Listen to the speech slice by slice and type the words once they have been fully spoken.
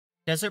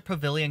Desert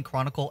Pavilion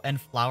Chronicle and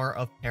Flower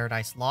of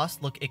Paradise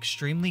Lost look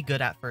extremely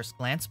good at first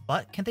glance,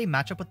 but can they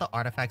match up with the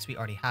artifacts we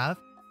already have?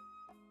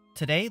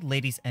 Today,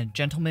 ladies and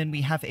gentlemen,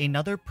 we have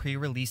another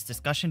pre-release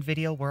discussion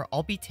video where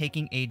I'll be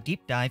taking a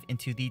deep dive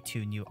into the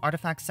 2 new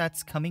artifact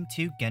sets coming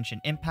to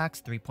Genshin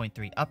Impact's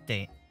 3.3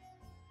 update.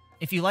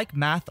 If you like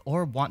math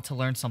or want to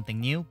learn something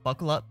new,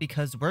 buckle up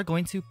because we're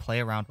going to play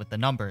around with the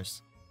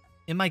numbers.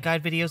 In my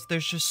guide videos,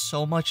 there's just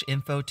so much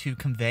info to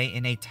convey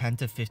in a 10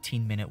 to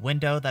 15 minute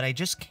window that I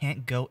just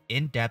can't go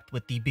in depth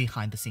with the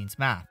behind the scenes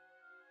math.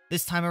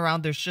 This time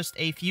around, there's just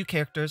a few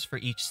characters for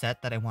each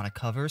set that I want to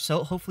cover,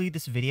 so hopefully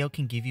this video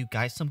can give you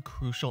guys some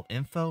crucial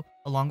info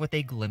along with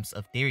a glimpse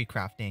of theory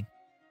crafting.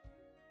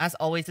 As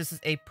always, this is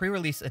a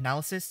pre-release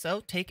analysis,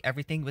 so take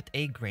everything with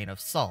a grain of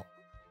salt.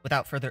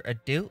 Without further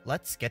ado,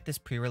 let's get this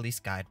pre-release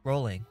guide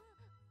rolling.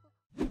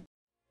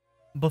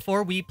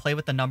 Before we play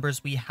with the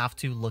numbers, we have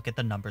to look at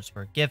the numbers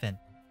we're given.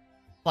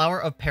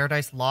 Flower of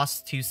Paradise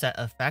Lost 2-set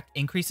effect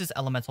increases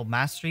elemental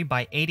mastery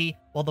by 80,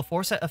 while the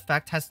 4-set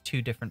effect has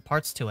 2 different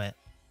parts to it.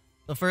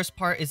 The first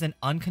part is an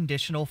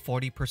unconditional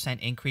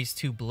 40% increase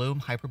to Bloom,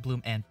 Hyper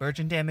Bloom, and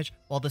Burgeon damage,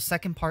 while the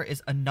second part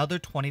is another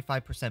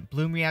 25%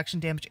 Bloom reaction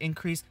damage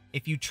increase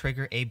if you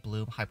trigger a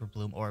Bloom, Hyper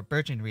Bloom, or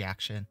Burgeon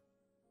reaction.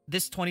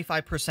 This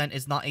 25%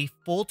 is not a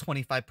full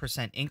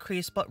 25%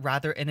 increase, but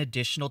rather an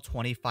additional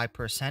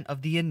 25%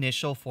 of the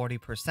initial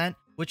 40%,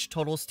 which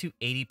totals to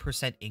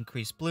 80%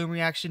 increased Bloom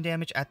reaction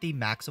damage at the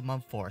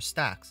maximum 4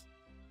 stacks.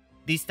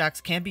 These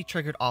stacks can be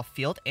triggered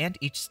off-field, and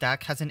each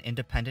stack has an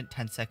independent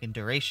 10-second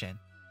duration.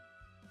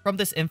 From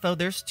this info,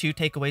 there's 2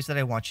 takeaways that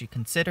I want you to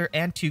consider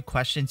and 2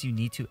 questions you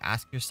need to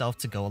ask yourself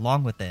to go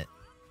along with it.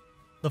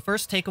 The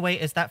first takeaway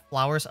is that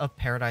Flowers of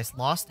Paradise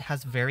Lost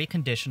has very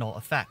conditional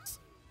effects.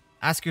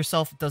 Ask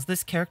yourself, does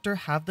this character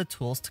have the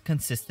tools to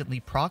consistently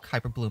proc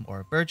Hyper Bloom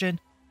or Burgeon?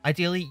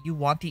 Ideally, you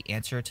want the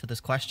answer to this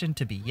question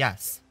to be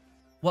yes.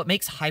 What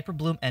makes Hyper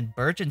Bloom and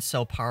Burgeon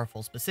so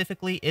powerful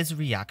specifically is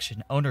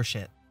reaction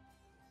ownership.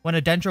 When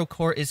a Dendro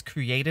core is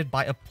created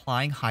by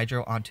applying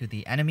Hydro onto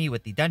the enemy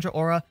with the Dendro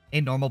aura,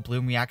 a normal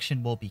Bloom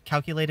reaction will be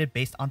calculated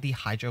based on the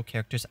Hydro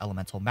character's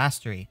elemental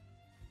mastery.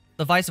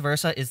 The vice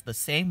versa is the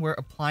same, where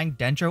applying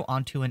Dendro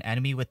onto an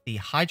enemy with the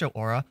Hydro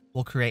aura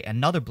will create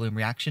another Bloom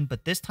reaction,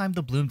 but this time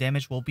the Bloom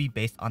damage will be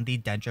based on the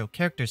Dendro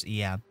character's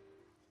EM.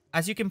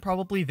 As you can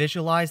probably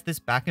visualize, this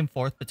back and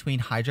forth between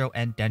Hydro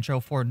and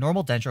Dendro for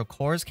normal Dendro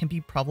cores can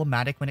be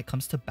problematic when it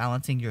comes to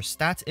balancing your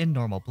stats in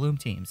normal Bloom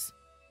teams.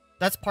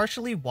 That's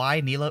partially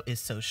why Nilou is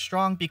so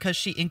strong, because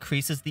she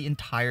increases the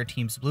entire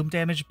team's Bloom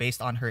damage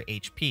based on her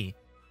HP.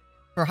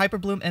 For Hyper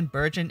Bloom and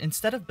Burgeon,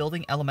 instead of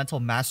building elemental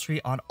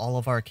mastery on all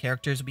of our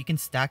characters, we can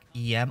stack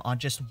EM on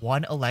just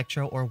one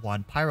Electro or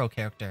one Pyro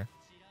character.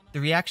 The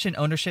reaction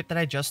ownership that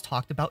I just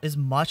talked about is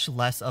much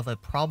less of a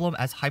problem,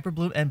 as Hyper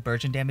Bloom and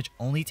Burgeon damage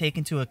only take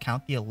into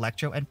account the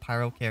Electro and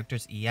Pyro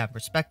characters' EM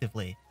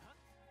respectively.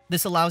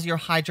 This allows your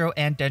Hydro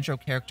and Dendro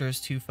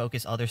characters to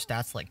focus other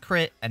stats like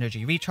crit,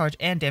 energy recharge,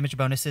 and damage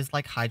bonuses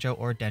like Hydro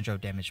or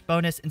Dendro damage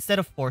bonus instead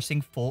of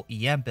forcing full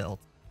EM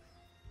builds.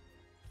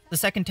 The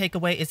second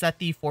takeaway is that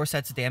the 4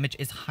 sets damage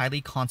is highly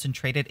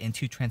concentrated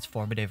into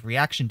transformative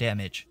reaction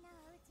damage.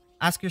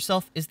 Ask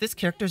yourself, is this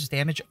character's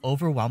damage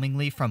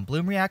overwhelmingly from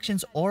Bloom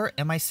reactions, or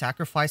am I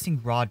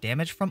sacrificing raw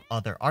damage from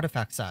other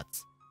artifact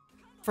sets?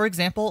 For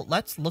example,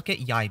 let's look at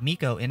Yae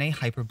Miko in a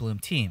Hyper Bloom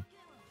team.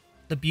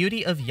 The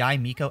beauty of Yae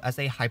Miko as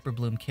a Hyper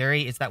Bloom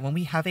carry is that when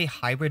we have a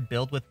hybrid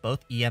build with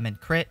both EM and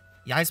crit,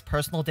 Yae's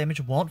personal damage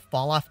won't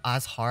fall off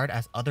as hard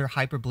as other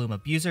Hyper Bloom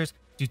abusers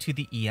due to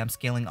the EM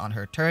scaling on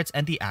her turrets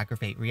and the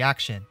aggravate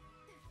reaction.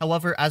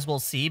 However, as we'll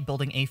see,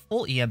 building a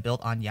full EM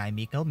build on Yae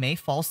Miko may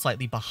fall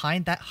slightly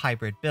behind that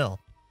hybrid build.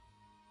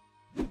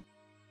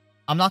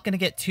 I'm not going to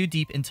get too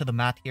deep into the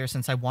math here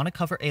since I want to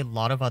cover a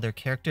lot of other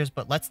characters,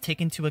 but let's take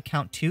into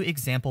account 2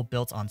 example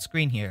builds on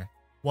screen here.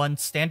 One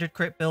standard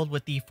crit build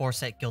with the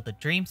 4-set Gilded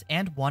Dreams,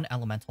 and one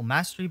elemental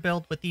mastery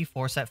build with the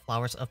 4-set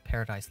Flowers of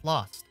Paradise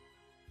Lost.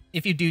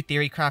 If you do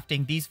theory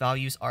crafting, these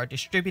values are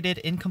distributed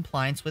in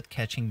compliance with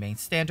catching main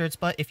standards,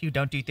 but if you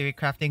don't do theory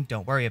crafting,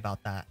 don't worry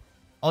about that.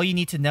 All you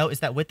need to know is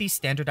that with these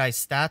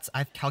standardized stats,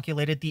 I've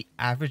calculated the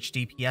average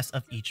DPS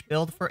of each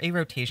build for a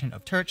rotation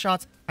of turret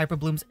shots, Hyper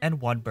Blooms, and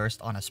 1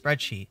 burst on a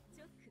spreadsheet.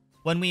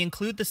 When we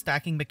include the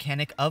stacking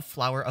mechanic of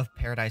Flower of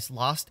Paradise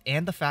Lost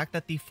and the fact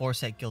that the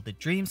 4-set Gilded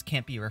Dreams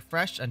can't be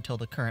refreshed until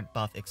the current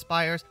buff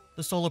expires,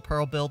 the Solar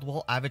Pearl build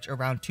will average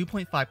around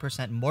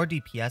 2.5% more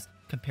DPS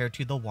compared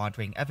to the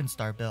Wandering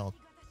Evenstar build.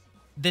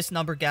 This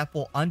number gap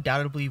will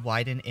undoubtedly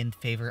widen in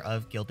favor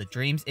of Gilded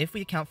Dreams if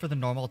we account for the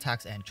normal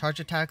attacks and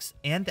charge attacks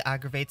and the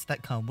aggravates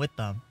that come with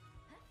them.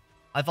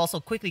 I've also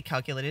quickly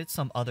calculated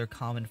some other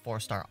common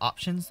 4-star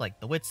options like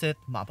the Witsith,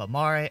 Mappa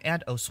Mare,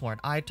 and O Sworn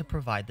Eye to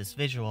provide this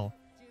visual.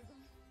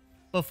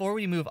 Before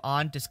we move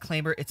on,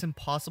 disclaimer, it's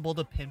impossible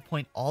to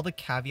pinpoint all the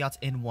caveats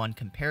in one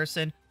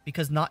comparison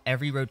because not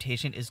every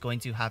rotation is going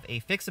to have a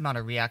fixed amount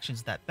of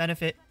reactions that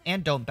benefit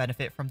and don't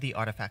benefit from the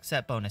artifact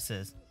set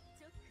bonuses.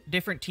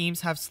 Different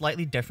teams have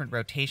slightly different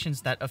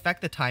rotations that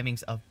affect the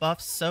timings of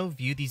buffs, so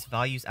view these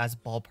values as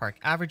ballpark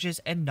averages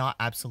and not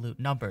absolute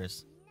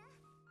numbers.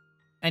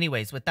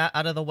 Anyways, with that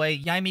out of the way,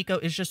 Yae Miko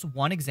is just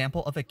one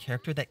example of a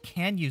character that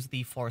can use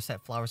the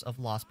 4-set Flowers of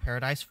Lost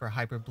Paradise for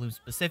Hyper Bloom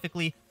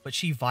specifically, but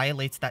she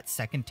violates that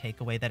second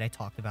takeaway that I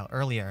talked about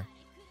earlier.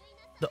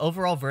 The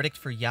overall verdict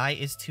for Yae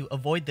is to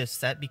avoid this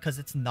set because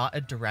it's not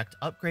a direct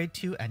upgrade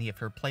to any of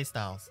her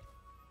playstyles.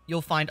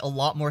 You'll find a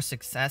lot more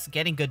success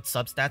getting good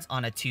substats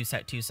on a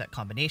 2-set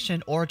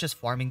combination or just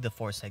farming the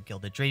 4-set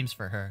Gilded Dreams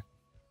for her.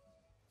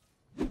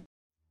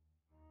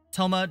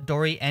 Thoma,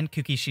 Dori, and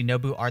Kuki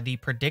Shinobu are the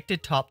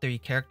predicted top 3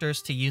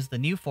 characters to use the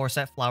new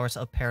 4-set Flowers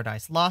of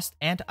Paradise Lost,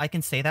 and I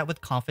can say that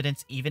with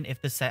confidence even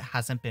if the set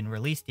hasn't been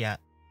released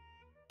yet.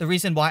 The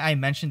reason why I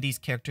mentioned these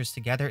characters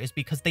together is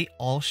because they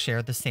all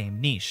share the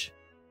same niche.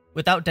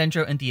 Without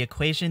Dendro in the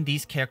equation,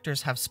 these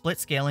characters have split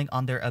scaling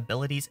on their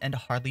abilities and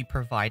hardly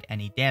provide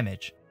any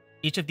damage.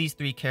 Each of these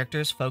 3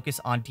 characters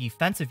focus on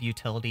defensive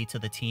utility to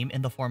the team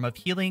in the form of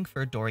healing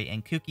for Dori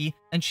and Kuki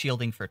and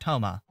shielding for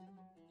Thoma.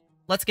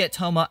 Let's get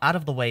Thoma out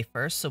of the way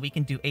first so we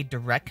can do a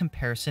direct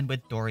comparison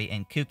with Dori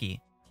and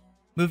Kuki.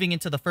 Moving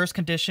into the first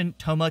condition,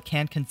 Thoma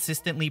can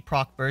consistently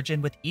proc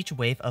Virgin with each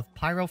wave of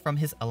Pyro from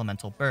his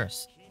elemental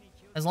burst.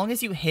 As long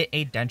as you hit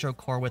a Dendro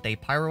core with a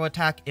Pyro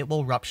attack, it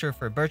will rupture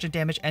for Virgin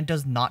damage and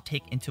does not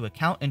take into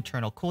account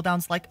internal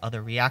cooldowns like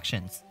other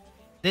reactions.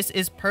 This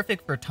is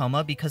perfect for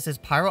Thoma because his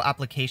Pyro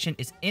application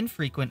is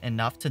infrequent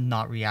enough to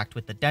not react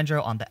with the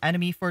Dendro on the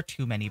enemy for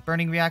too many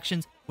burning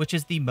reactions, which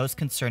is the most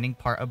concerning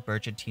part of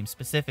Virgin team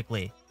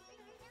specifically.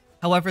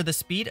 However, the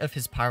speed of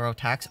his Pyro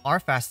attacks are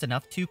fast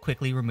enough to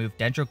quickly remove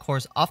Dendro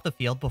cores off the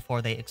field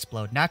before they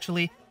explode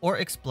naturally or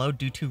explode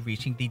due to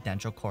reaching the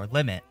Dendro core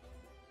limit.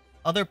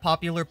 Other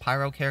popular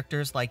Pyro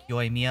characters like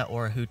Yoimiya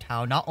or Hu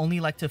Tao not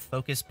only like to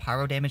focus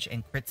Pyro damage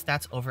and crit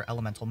stats over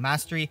Elemental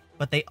Mastery,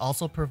 but they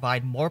also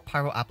provide more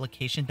Pyro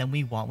application than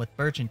we want with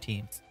Virgin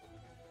teams.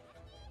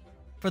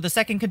 For the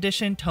second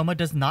condition, Thoma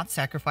does not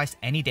sacrifice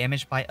any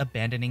damage by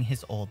abandoning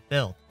his old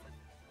build.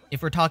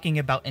 If we're talking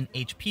about an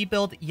HP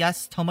build,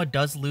 yes, Thoma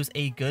does lose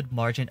a good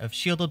margin of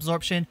shield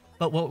absorption,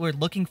 but what we're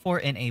looking for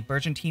in a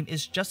Virgin team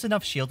is just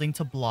enough shielding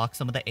to block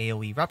some of the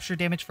AoE rupture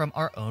damage from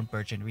our own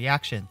Virgin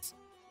reactions.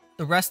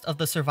 The rest of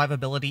the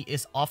survivability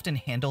is often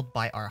handled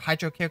by our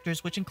Hydro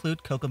characters, which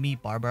include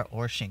Kokomi, Barbara,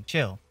 or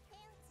Xingqiu.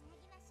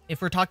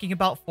 If we're talking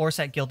about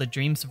 4-set Gilded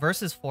Dreams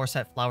versus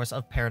 4-set Flowers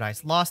of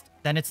Paradise Lost,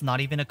 then it's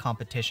not even a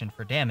competition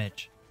for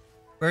damage.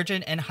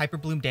 Virgin and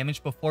Hyperbloom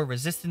damage before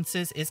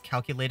resistances is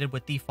calculated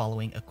with the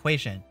following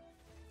equation.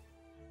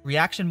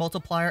 Reaction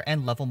multiplier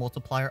and level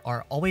multiplier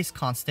are always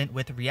constant,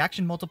 with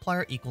reaction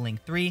multiplier equaling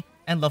 3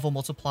 and level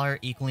multiplier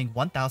equaling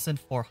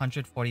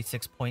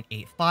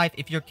 1446.85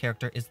 if your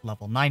character is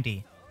level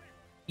 90.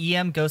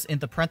 EM goes in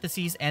the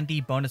parentheses and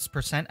the bonus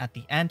percent at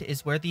the end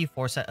is where the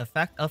 4-set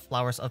effect of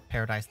Flowers of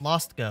Paradise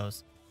Lost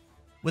goes.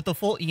 With the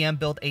full EM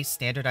build, a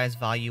standardized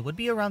value would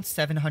be around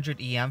 700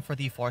 EM for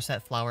the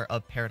 4-set Flower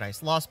of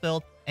Paradise Lost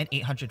build and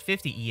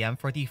 850 EM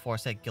for the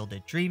 4-set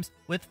Gilded Dreams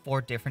with 4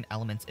 different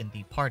elements in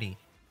the party.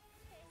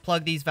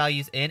 Plug these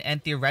values in,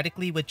 and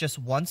theoretically with just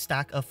 1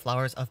 stack of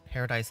Flowers of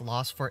Paradise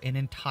Lost for an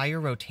entire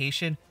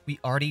rotation, we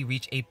already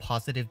reach a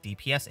positive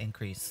DPS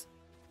increase.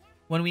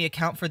 When we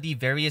account for the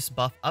various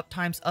buff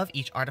uptimes of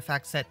each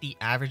artifact set, the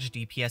average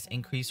DPS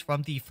increase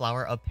from the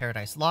Flower of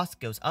Paradise Lost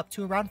goes up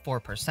to around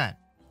 4%.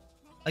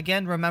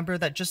 Again, remember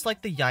that just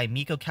like the Yae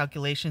Miko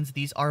calculations,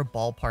 these are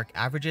ballpark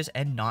averages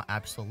and not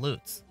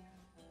absolutes.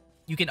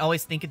 You can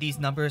always think of these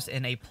numbers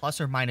in a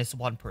plus or minus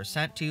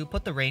 1% to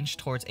put the range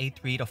towards a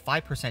 3 to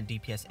 5%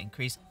 DPS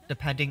increase,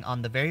 depending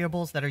on the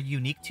variables that are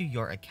unique to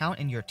your account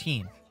and your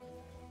team.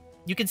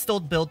 You can still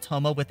build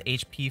Thoma with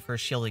HP for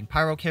shielding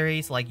Pyro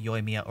carries like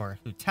Yoimiya or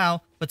Hu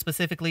Tao, but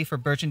specifically for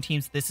Virgin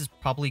teams, this is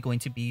probably going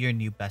to be your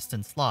new best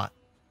in slot.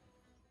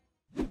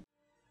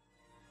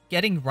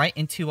 Getting right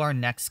into our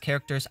next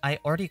characters, I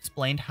already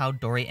explained how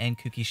Dori and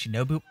Kuki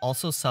Shinobu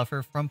also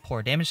suffer from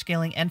poor damage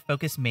scaling and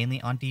focus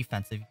mainly on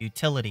defensive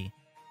utility.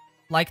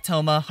 Like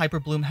Thoma,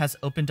 Hyperbloom has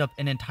opened up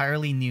an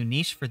entirely new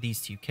niche for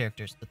these 2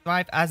 characters to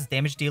thrive as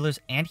damage dealers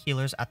and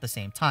healers at the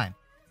same time.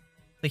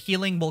 The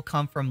healing will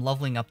come from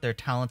leveling up their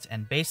talents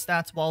and base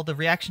stats, while the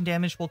reaction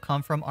damage will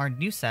come from our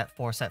new set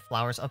 4-set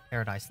Flowers of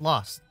Paradise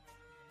Lost.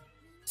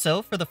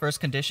 So, for the first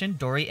condition,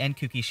 Dori and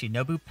Kuki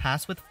Shinobu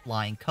pass with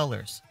flying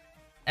colors.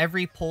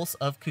 Every pulse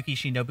of Kuki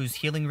Shinobu's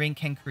healing ring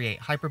can create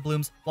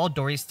hyperblooms, while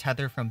Dori's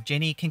tether from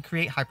Jinny can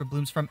create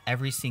hyperblooms from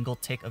every single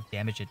tick of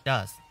damage it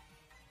does.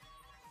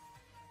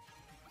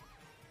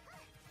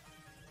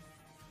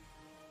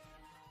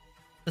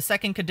 The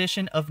second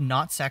condition of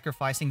not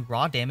sacrificing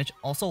raw damage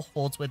also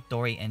holds with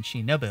Dori and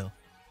Shinobu.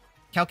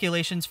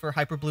 Calculations for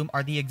Hyperbloom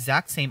are the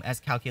exact same as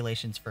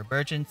calculations for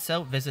Virgin,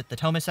 so visit the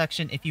Thoma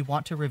section if you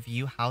want to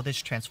review how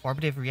this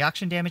transformative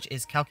reaction damage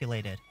is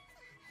calculated.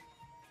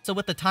 So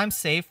with the time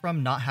saved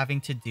from not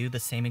having to do the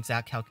same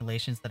exact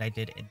calculations that I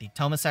did in the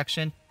Thoma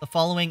section, the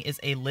following is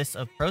a list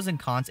of pros and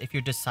cons if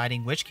you're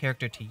deciding which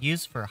character to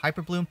use for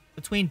Hyperbloom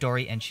between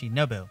Dori and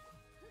Shinobu.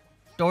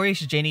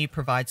 Dori's Genie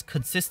provides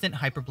consistent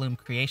Hyperbloom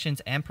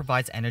creations and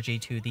provides energy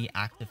to the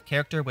active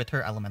character with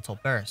her elemental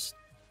burst.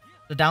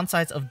 The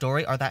downsides of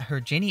Dori are that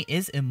her Genie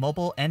is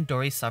immobile and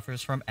Dori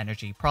suffers from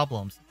energy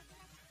problems.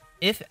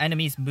 If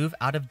enemies move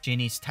out of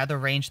Genie's tether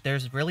range,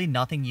 there's really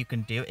nothing you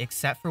can do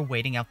except for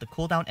waiting out the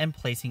cooldown and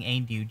placing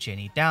a new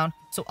Genie down,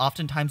 so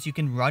oftentimes you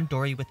can run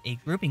Dori with a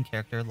grouping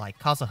character like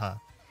Kazuha.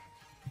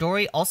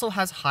 Dori also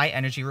has high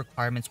energy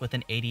requirements with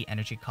an 80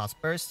 energy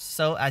cost burst,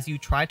 so as you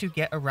try to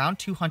get around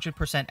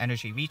 200%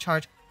 energy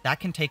recharge, that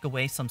can take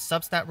away some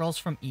substat rolls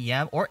from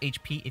EM or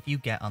HP if you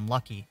get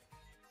unlucky.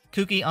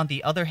 Kuki, on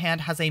the other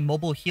hand, has a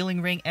mobile healing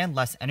ring and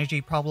less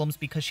energy problems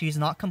because she's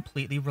not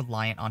completely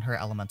reliant on her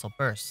elemental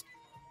burst.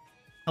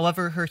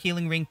 However, her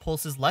healing ring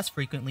pulses less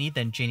frequently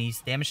than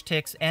Genie's damage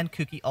ticks, and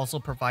Kuki also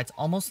provides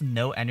almost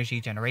no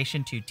energy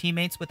generation to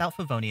teammates without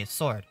Favonia's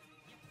sword.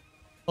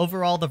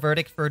 Overall, the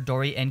verdict for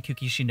Dori and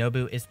Kuki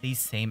Shinobu is the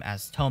same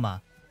as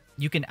Thoma.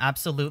 You can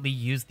absolutely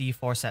use the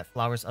 4-set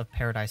Flowers of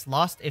Paradise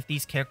Lost if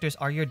these characters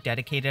are your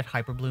dedicated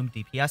Hyperbloom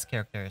DPS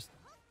characters.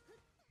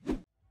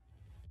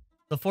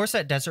 The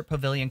 4-set Desert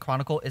Pavilion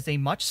Chronicle is a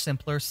much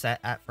simpler set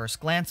at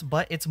first glance,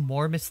 but it's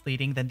more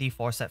misleading than the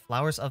 4-set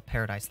Flowers of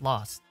Paradise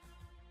Lost.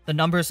 The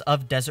numbers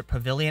of Desert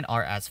Pavilion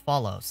are as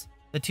follows.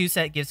 The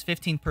 2-set gives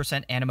 15%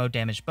 Anemo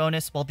damage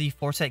bonus, while the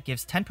 4-set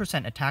gives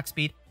 10% attack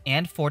speed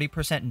and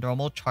 40%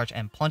 normal charge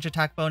and plunge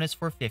attack bonus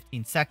for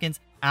 15 seconds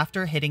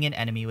after hitting an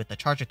enemy with a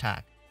charge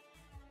attack.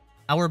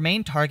 Our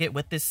main target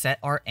with this set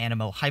are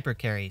Anemo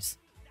hypercarries.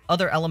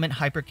 Other element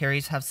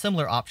hypercarries have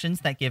similar options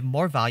that give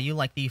more value,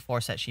 like the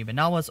 4-set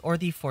Shibanawas or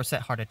the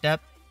 4-set Heart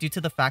Adept, due to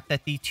the fact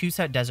that the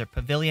 2-set Desert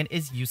Pavilion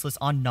is useless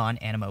on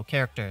non-Anemo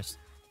characters.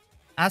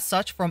 As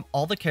such, from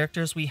all the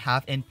characters we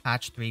have in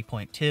patch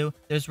 3.2,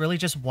 there's really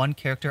just one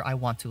character I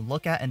want to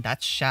look at, and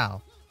that's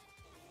Xiao.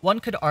 One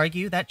could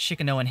argue that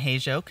Shikano and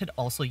Heijo could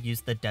also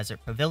use the Desert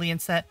Pavilion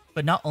set,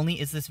 but not only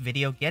is this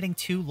video getting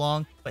too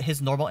long, but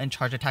his normal and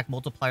charge attack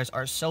multipliers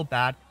are so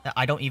bad that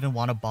I don't even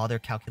want to bother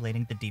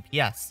calculating the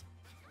DPS.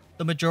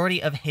 The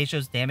majority of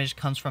Heijo's damage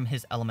comes from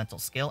his elemental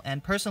skill,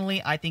 and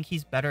personally I think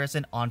he's better as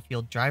an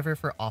on-field driver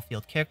for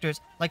off-field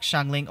characters like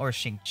Xiangling or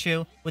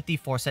Xingqiu with the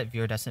 4-set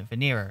Viridescent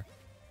Veneerer.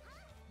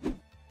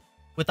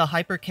 With a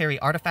Hyper Carry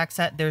artifact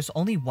set, there's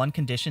only one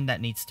condition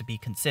that needs to be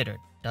considered.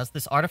 Does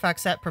this artifact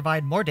set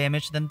provide more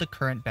damage than the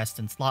current best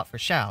in slot for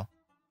Xiao?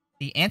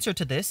 The answer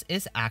to this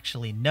is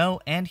actually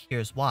no, and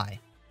here's why.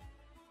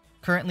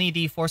 Currently,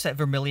 the 4-set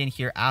Vermilion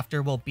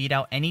Hereafter will beat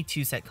out any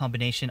 2-set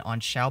combination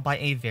on Xiao by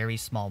a very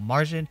small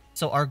margin,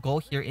 so our goal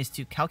here is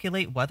to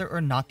calculate whether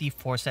or not the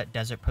 4-set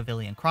Desert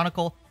Pavilion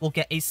Chronicle will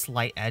get a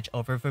slight edge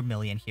over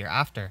Vermilion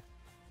Hereafter.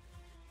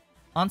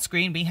 On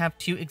screen, we have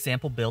two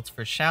example builds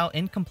for Xiao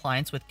in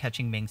compliance with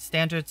Catching Ming's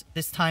standards,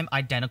 this time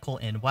identical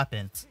in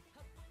weapons.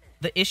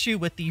 The issue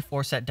with the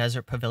 4-set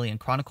Desert Pavilion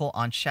Chronicle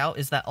on Xiao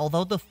is that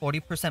although the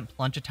 40%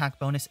 plunge attack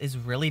bonus is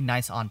really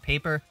nice on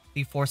paper,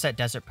 the 4-set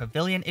Desert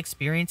Pavilion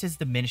experiences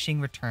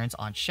diminishing returns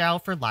on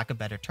Xiao, for lack of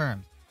better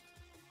terms.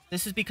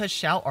 This is because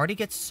Xiao already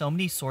gets so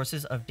many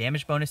sources of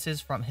damage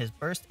bonuses from his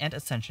burst and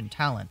ascension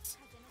talents.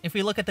 If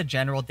we look at the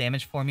general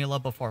damage formula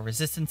before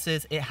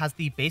resistances, it has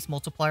the base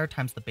multiplier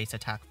times the base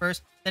attack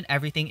first, then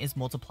everything is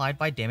multiplied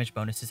by damage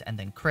bonuses and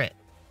then crit.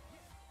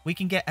 We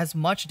can get as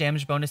much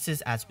damage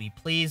bonuses as we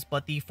please,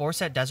 but the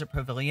 4-set Desert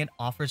Pavilion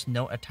offers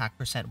no attack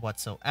percent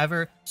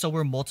whatsoever, so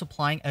we're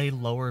multiplying a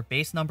lower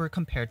base number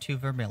compared to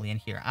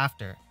Vermilion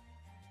Hereafter.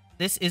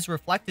 This is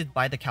reflected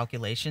by the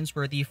calculations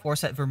where the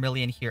 4-set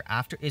Vermilion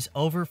Hereafter is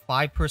over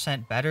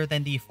 5% better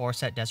than the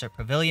 4-set Desert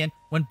Pavilion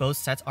when both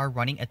sets are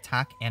running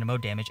attack, anemo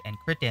damage, and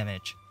crit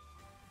damage.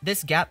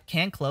 This gap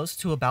can close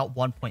to about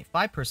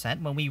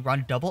 1.5% when we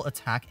run double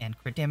attack and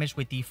crit damage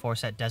with the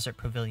 4-set Desert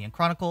Pavilion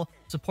Chronicle,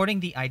 supporting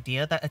the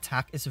idea that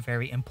attack is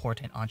very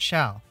important on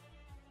Xiao.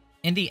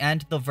 In the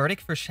end, the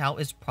verdict for Xiao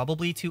is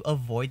probably to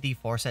avoid the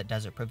 4-set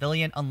Desert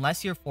Pavilion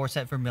unless your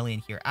 4-set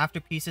Vermilion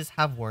Hereafter pieces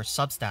have worse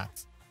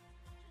substats.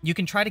 You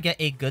can try to get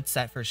a good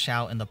set for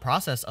Xiao in the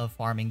process of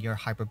farming your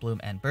Hyperbloom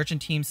and Virgin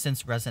teams,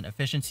 since Resin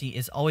efficiency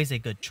is always a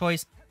good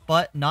choice,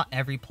 but not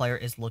every player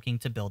is looking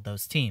to build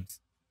those teams.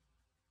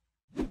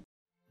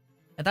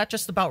 And that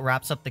just about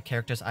wraps up the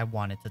characters I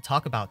wanted to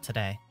talk about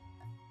today.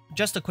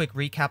 Just a quick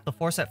recap, the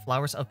 4-set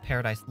Flowers of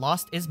Paradise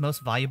Lost is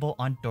most valuable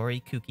on Dori,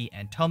 Kuki,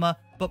 and Thoma,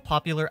 but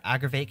popular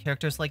aggravate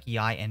characters like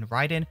Yae and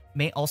Raiden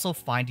may also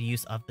find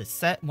use of this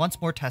set once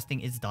more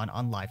testing is done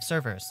on live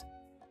servers.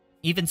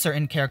 Even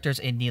certain characters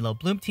in Nilou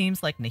Bloom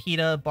teams like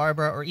Nahida,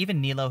 Barbara, or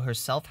even Nilou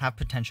herself have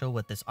potential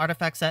with this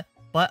artifact set,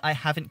 but I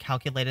haven't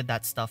calculated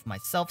that stuff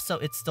myself, so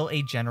it's still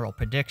a general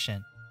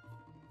prediction.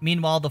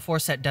 Meanwhile, the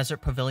 4-set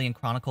Desert Pavilion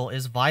Chronicle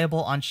is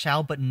viable on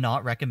Xiao but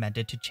not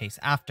recommended to chase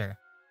after.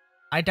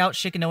 I doubt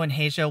Shikano and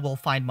Heijo will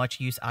find much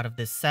use out of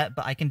this set,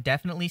 but I can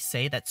definitely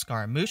say that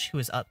Scaramouche, who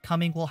is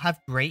upcoming, will have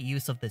great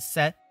use of this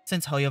set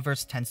since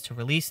Hoyoverse tends to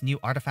release new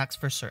artifacts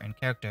for certain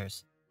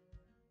characters.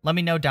 Let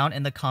me know down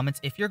in the comments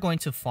if you're going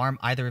to farm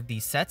either of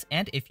these sets,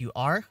 and if you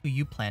are, who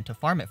you plan to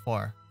farm it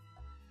for.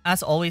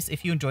 As always,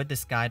 if you enjoyed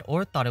this guide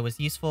or thought it was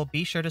useful,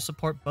 be sure to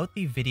support both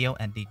the video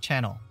and the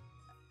channel.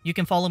 You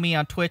can follow me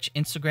on Twitch,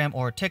 Instagram,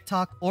 or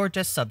TikTok, or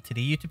just sub to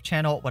the YouTube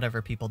channel,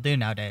 whatever people do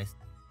nowadays.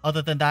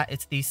 Other than that,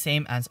 it's the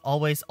same as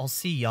always. I'll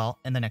see y'all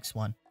in the next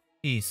one.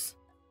 Peace.